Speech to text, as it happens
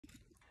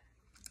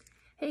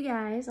Hey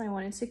guys, I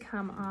wanted to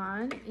come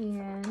on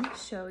and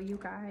show you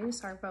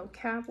guys our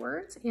vocab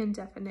words and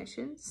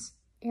definitions,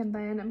 and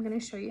then I'm going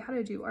to show you how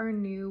to do our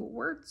new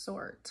word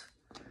sort.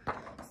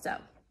 So,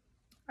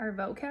 our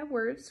vocab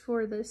words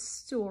for this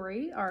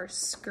story are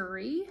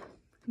scurry,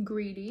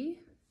 greedy,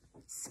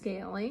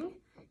 scaling,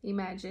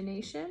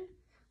 imagination,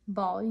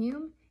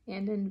 volume,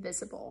 and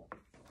invisible.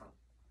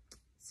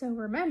 So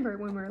remember,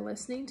 when we're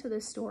listening to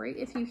this story,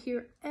 if you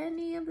hear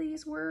any of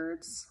these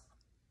words,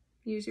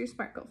 use your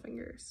sparkle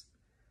fingers.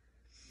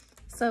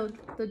 So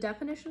the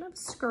definition of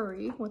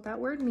scurry, what that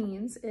word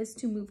means, is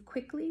to move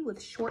quickly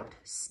with short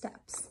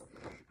steps.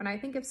 When I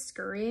think of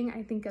scurrying,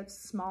 I think of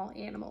small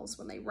animals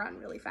when they run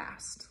really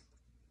fast.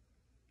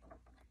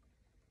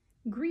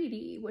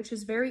 Greedy, which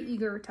is very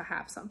eager to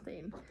have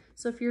something.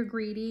 So if you're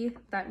greedy,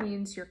 that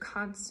means you're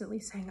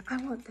constantly saying, I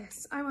want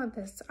this, I want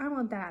this, I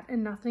want that,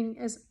 and nothing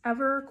is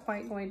ever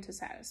quite going to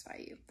satisfy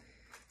you.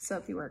 So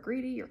if you are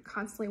greedy, you're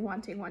constantly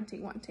wanting,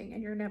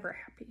 and you're never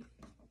happy.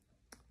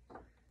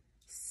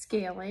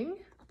 Scaling,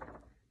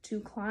 to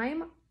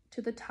climb to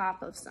the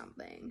top of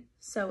something.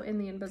 So in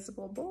The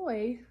Invisible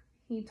Boy,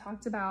 he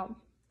talked about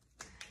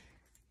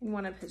in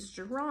one of his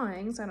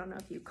drawings, I don't know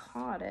if you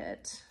caught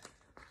it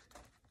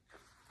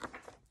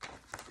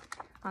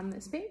on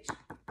this page,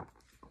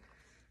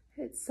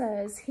 it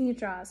says he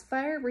draws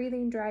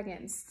fire-breathing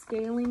dragons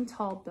scaling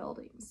tall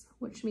buildings,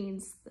 which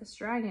means this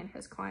dragon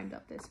has climbed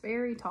up this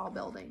very tall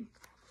building.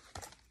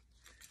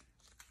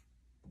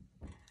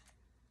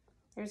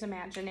 There's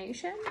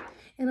imagination,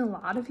 and a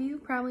lot of you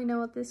probably know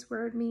what this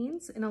word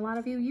means, and a lot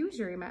of you use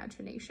your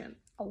imagination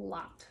a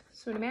lot.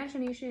 So an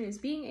imagination is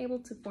being able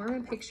to form a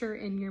picture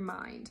in your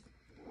mind.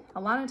 A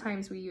lot of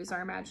times we use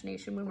our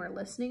imagination when we're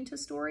listening to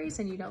stories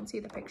and you don't see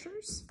the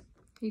pictures.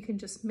 You can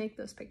just make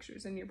those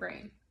pictures in your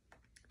brain.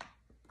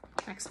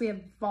 Next we have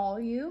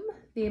volume,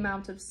 the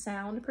amount of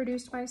sound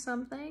produced by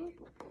something.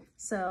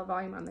 So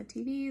volume on the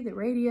TV, the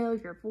radio,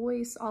 your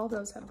voice, all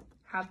those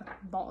have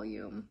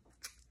volume.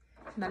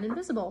 And then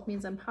invisible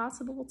means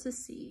impossible to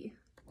see.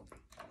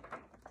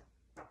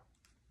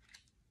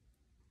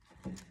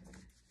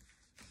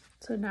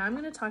 So now I'm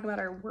going to talk about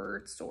our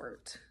word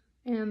sort.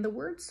 And the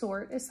word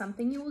sort is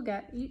something you will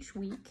get each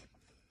week.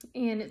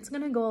 And it's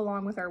going to go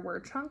along with our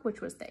word chunk,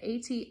 which was the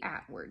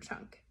AT@ word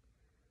chunk.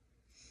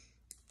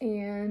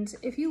 And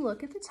if you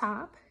look at the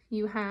top,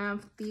 you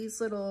have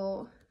these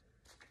little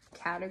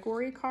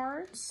category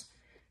cards,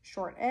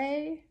 short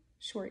A,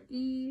 short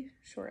E,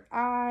 short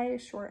I,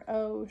 short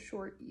O,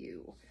 short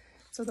U.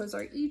 So those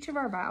are each of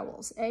our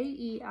vowels, A,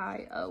 E,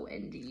 I, O,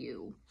 and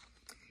U.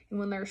 And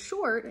when they're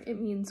short,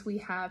 it means we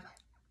have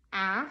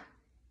A,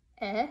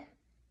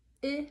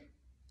 E,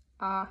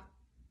 I,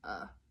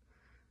 A.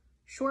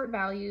 Short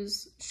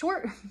vowels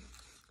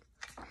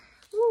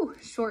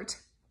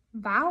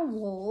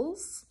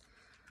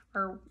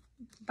are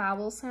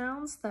vowel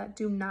sounds that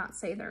do not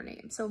say their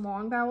name. So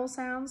long vowel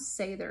sounds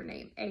say their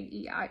name, A,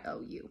 E, I,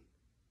 O, U.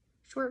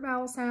 Short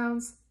vowel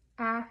sounds,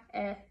 A,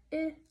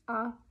 E,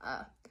 I,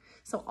 A.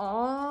 So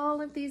all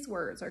of these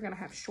words are going to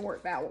have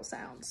short vowel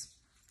sounds.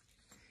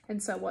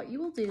 And so what you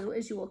will do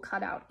is you will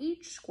cut out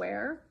each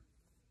square,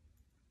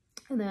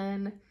 and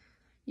then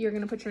you're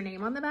going to put your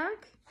name on the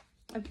back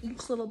of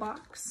each little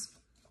box.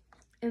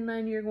 And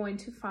then you're going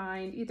to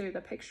find either the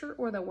picture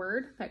or the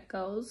word that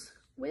goes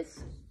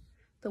with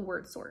the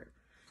word sort.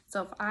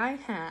 So if I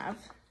have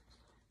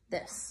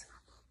this,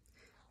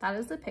 that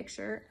is the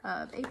picture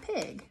of a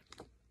pig.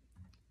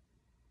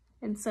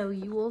 And so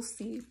you will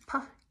see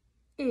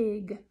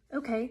p-ig.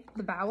 Okay,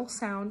 the vowel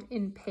sound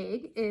in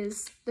pig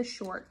is the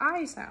short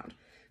I sound.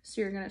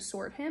 So you're going to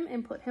sort him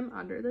and put him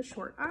under the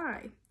short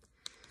I.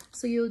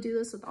 So you'll do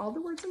this with all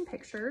the words and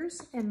pictures,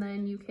 and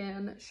then you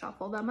can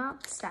shuffle them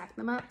up, stack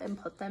them up, and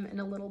put them in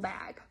a little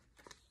bag.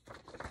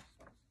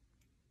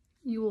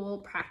 You will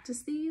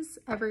practice these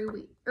every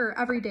week, or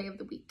every day of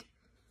the week.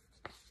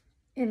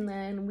 And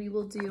then we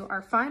will do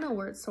our final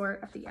word sort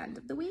at the end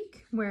of the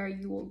week, where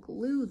you will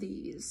glue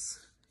these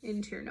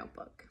into your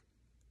notebook.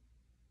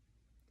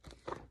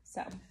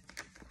 So,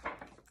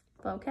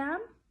 vocab,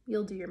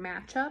 you'll do your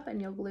matchup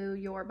and you'll glue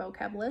your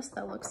vocab list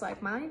that looks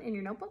like mine in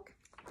your notebook.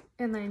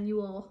 And then you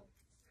will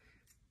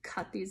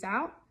cut these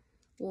out,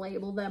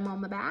 label them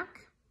on the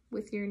back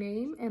with your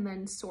name, and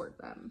then sort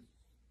them.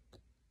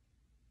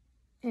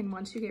 And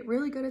once you get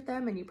really good at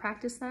them and you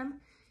practice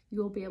them,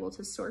 you will be able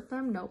to sort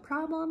them, no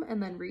problem,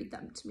 and then read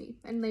them to me.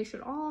 And they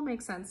should all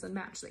make sense and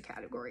match the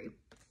category.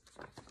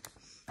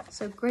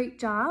 So great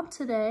job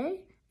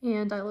today,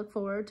 and I look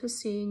forward to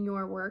seeing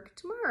your work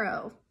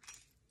tomorrow.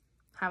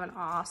 Have an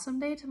awesome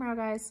day tomorrow,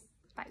 guys.